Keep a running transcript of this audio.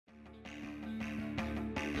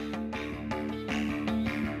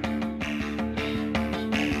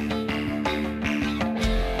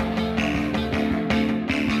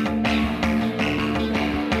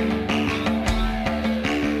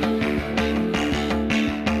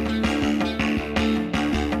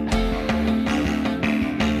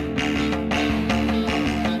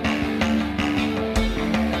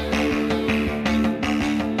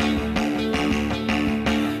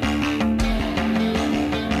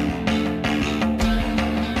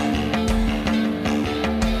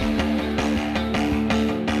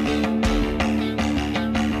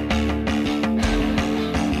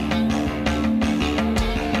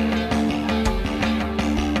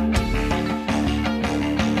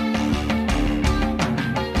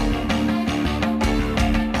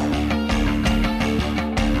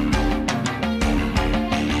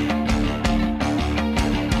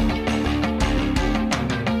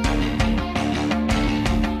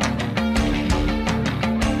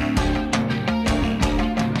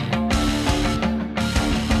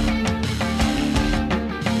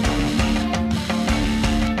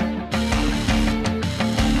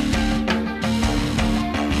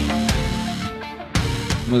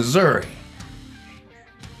Missouri.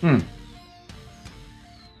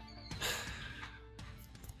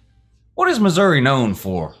 What is Missouri known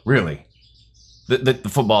for, really? The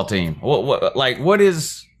football team. What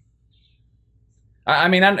is? I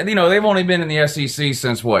mean, you know, they've only been in the SEC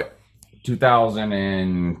since what,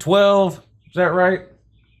 2012? Is that right?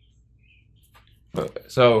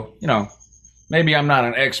 So, you know, maybe I'm not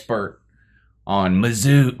an expert on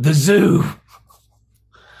Mizzou, the zoo.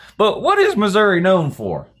 But what is Missouri known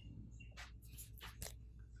for?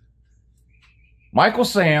 Michael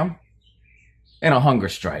Sam and a hunger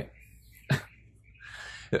strike.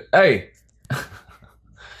 Hey,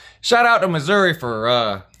 shout out to Missouri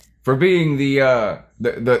for being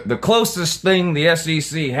the closest thing the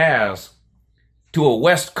SEC has to a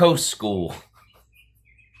West Coast school.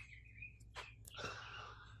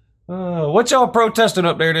 What y'all protesting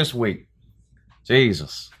up there this week?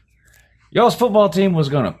 Jesus. Y'all's football team was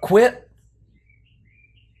gonna quit?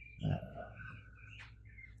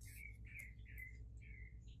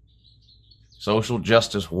 Social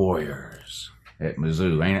justice warriors at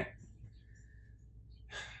Mizzou, ain't it?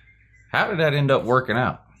 How did that end up working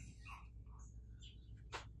out?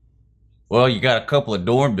 Well, you got a couple of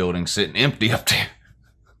dorm buildings sitting empty up there.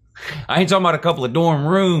 I ain't talking about a couple of dorm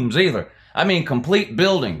rooms either. I mean complete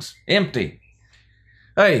buildings, empty.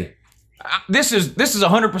 Hey, this is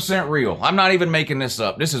 100% real. I'm not even making this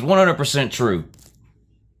up. This is 100% true.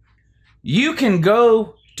 You can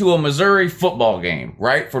go to a Missouri football game,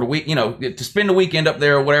 right? For the week, you know, to spend the weekend up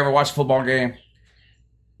there or whatever, watch a football game.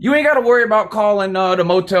 You ain't got to worry about calling the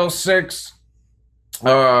Motel 6, you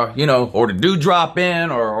know, or the Dewdrop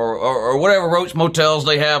Inn or whatever roach motels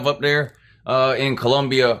they have up there in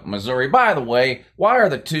Columbia, Missouri. By the way, why are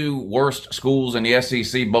the two worst schools in the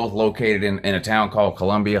SEC both located in a town called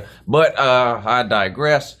Columbia? But I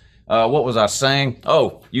digress. What was I saying?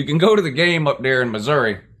 Oh, you can go to the game up there in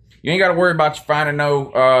Missouri. You ain't got to worry about you finding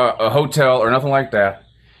a hotel or nothing like that.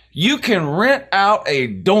 You can rent out a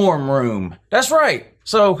dorm room. That's right.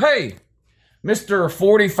 So, hey, Mr.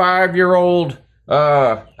 45-year-old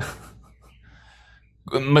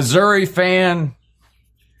Missouri fan,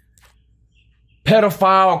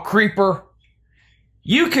 pedophile creeper,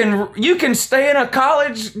 you can stay in a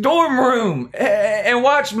college dorm room and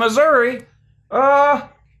watch Missouri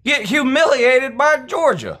get humiliated by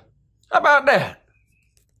Georgia. How about that?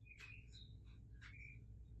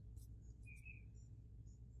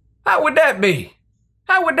 How would that be?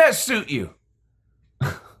 How would that suit you?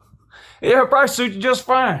 It'll probably suit you just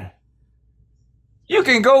fine. You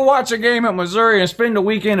can go watch a game at Missouri and spend the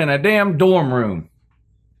weekend in a damn dorm room.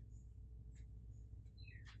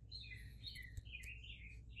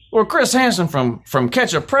 Well, Chris Hansen from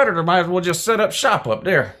Catch a Predator might as well just set up shop up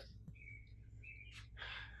there.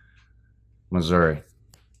 Missouri.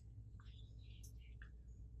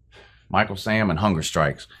 Michael Sam and hunger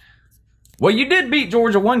strikes. Well, you did beat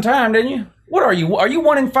Georgia one time, didn't you? What are you? Are you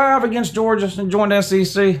 1-5 against Georgia and joined the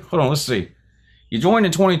SEC? Hold on, let's see. You joined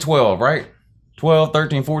in 2012, right? 12,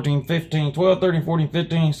 13, 14, 15, 12, 13, 14,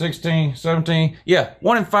 15, 16, 17. Yeah,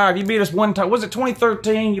 1-5. You beat us one time. Was it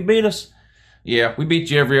 2013 you beat us? Yeah, we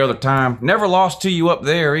beat you every other time. Never lost to you up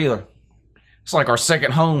there either. It's like our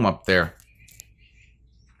second home up there.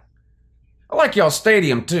 I like y'all's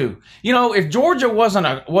stadium too. You know, if Georgia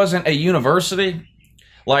wasn't a university,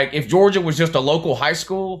 like if Georgia was just a local high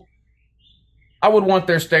school, I would want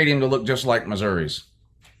their stadium to look just like Missouri's.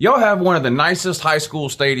 Y'all have one of the nicest high school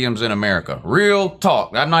stadiums in America. Real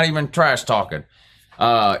talk. I'm not even trash talking.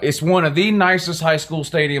 It's one of the nicest high school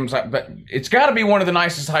stadiums, but it's got to be one of the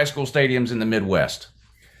nicest high school stadiums in the Midwest.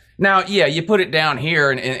 Now, yeah, you put it down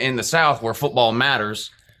here in the South where football matters,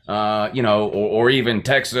 you know, or even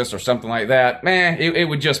Texas or something like that. Man, it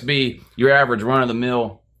would just be your average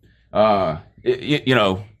run-of-the-mill, you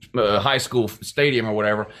know, high school stadium or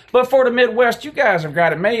whatever. But for the Midwest, you guys have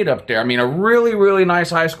got it made up there. I mean, a really, really nice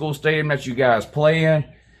high school stadium that you guys play in.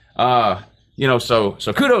 You know, so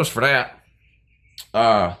kudos for that.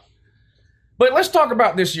 But let's talk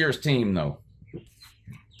about this year's team, though.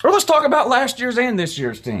 Or let's talk about last year's and this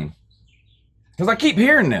year's team. Because I keep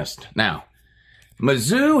hearing this now.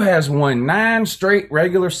 Mizzou has won 9 straight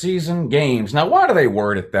regular season games. Now, why do they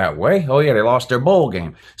word it that way? Oh, yeah, they lost their bowl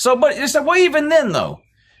game. So, but it's well, even then, though,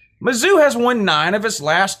 Mizzou has won 9 of its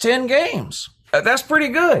last 10 games. That's pretty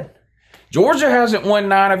good. Georgia hasn't won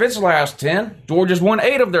 9 of its last 10. Georgia's won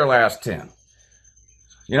 8 of their last 10.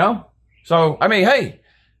 You know? So, I mean, hey,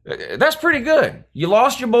 that's pretty good. You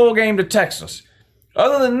lost your bowl game to Texas.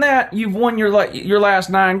 Other than that, you've won your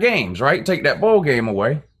last 9 games, right? Take that bowl game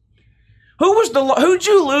away. Who'd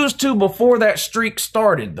you lose to before that streak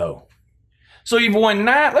started, though? So you've won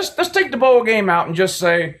 9. Let's take the bowl game out and just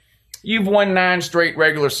say you've won 9 straight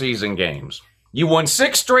regular season games. You won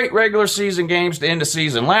 6 straight regular season games to end the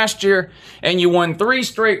season last year, and you won 3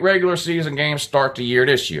 straight regular season games to start the year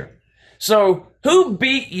this year. So who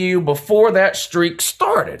beat you before that streak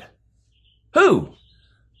started? Who?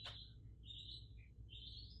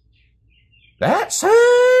 That's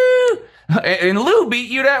who. And Lou beat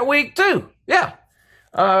you that week too. Yeah.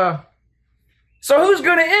 So who's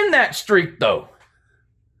going to end that streak though?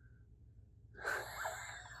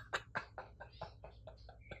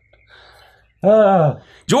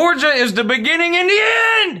 Georgia is the beginning and the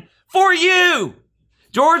end for you.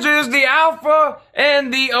 Georgia is the Alpha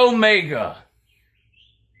and the Omega.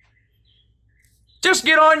 Just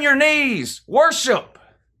get on your knees. Worship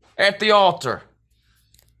at the altar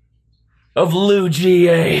of Lou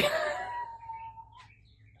GA.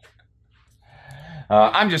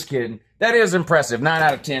 I'm just kidding. That is impressive. 9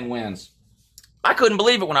 out of 10 wins. I couldn't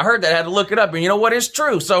believe it when I heard that. I had to look it up. And you know what? It's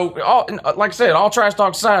true. So, like I said, all trash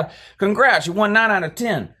talk aside, congrats. You won 9 out of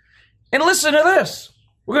 10. And listen to this.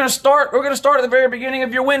 We're going to start at the very beginning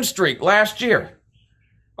of your win streak last year.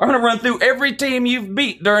 I'm going to run through every team you've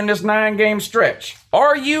beat during this 9-game stretch.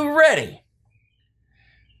 Are you ready?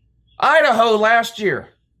 Idaho last year.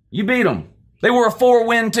 You beat them. They were a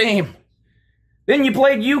 4-win team. Then you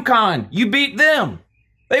played UConn. You beat them.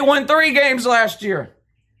 They won 3 games last year.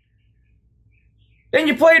 Then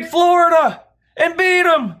you played Florida and beat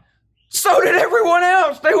them. So did everyone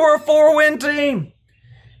else. They were a 4-win team.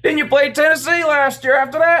 Then you played Tennessee last year.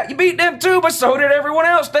 After that, you beat them too, but so did everyone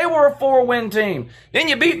else. They were a 4-win team. Then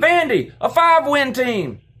you beat Vandy, a 5-win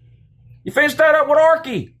team. You finished that up with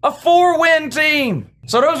Archie, a 4-win team.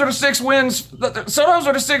 So those are the 6 wins. So those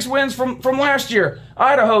are the 6 wins from last year.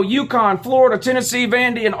 Idaho, UConn, Florida, Tennessee,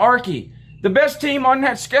 Vandy, and Archie. The best team on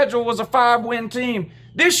that schedule was a 5-win team.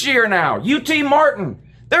 This year now, UT Martin,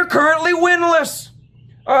 they're currently winless.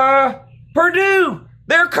 Purdue,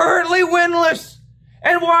 they're currently winless.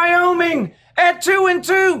 And Wyoming at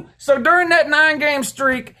 2-2. So during that 9-game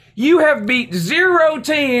streak, you have beat 0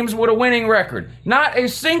 teams with a winning record. Not a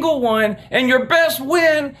single one. And your best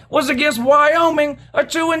win was against Wyoming, a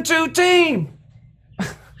 2-2 team.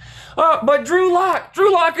 But Drew Lock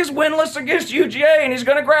is winless against UGA, and he's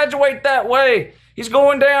going to graduate that way. He's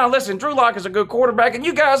going down. Listen, Drew Lock is a good quarterback, and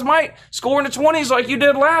you guys might score in the 20s like you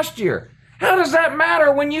did last year. How does that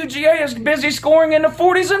matter when UGA is busy scoring in the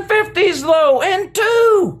 40s and 50s, though, and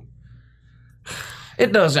 2?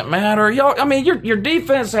 It doesn't matter. Y'all, I mean, your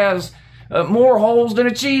defense has more holes than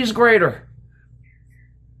a cheese grater.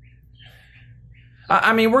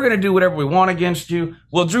 I mean, we're going to do whatever we want against you.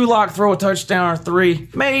 Will Drew Lock throw a touchdown or 3?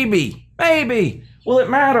 Maybe. Maybe. Will it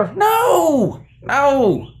matter? No.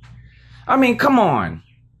 No. I mean, come on.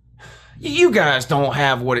 You guys don't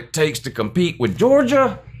have what it takes to compete with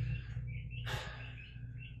Georgia.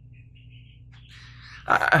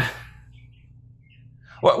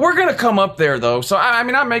 Well, we're going to come up there, though. So, I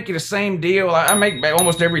mean, I make you the same deal. I make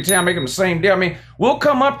almost every time, I make them the same deal. I mean, we'll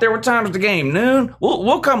come up there. What time is the game? Noon?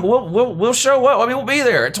 We'll show up. I mean, we'll be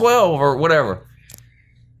there at 12 or whatever.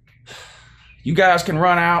 You guys can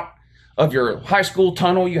run out of your high school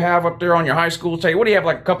tunnel you have up there on your high school table. What do you have,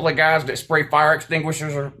 like a couple of guys that spray fire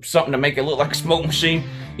extinguishers or something to make it look like a smoke machine?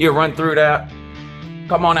 You run through that.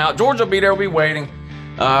 Come on out. Georgia will be there. We'll be waiting.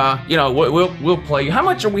 You know, we'll play you. How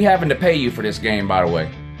much are we having to pay you for this game, by the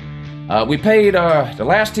way? We paid the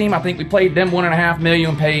last team, I think we paid them $1.5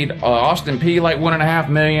 million. Paid Austin P like $1.5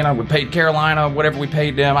 million. We paid Carolina whatever we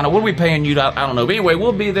paid them. I know, what are we paying you? I don't know. But anyway,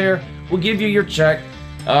 we'll be there. We'll give you your check.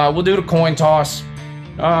 We'll do the coin toss.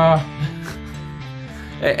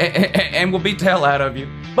 And we'll beat the hell out of you.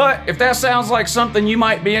 But if that sounds like something you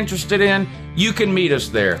might be interested in, you can meet us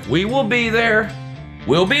there. We will be there.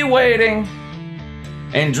 We'll be waiting.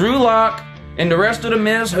 And Drew Lock and the rest of the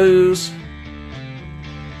Ms. Who's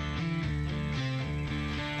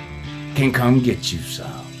can come get you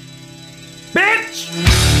some. Bitch!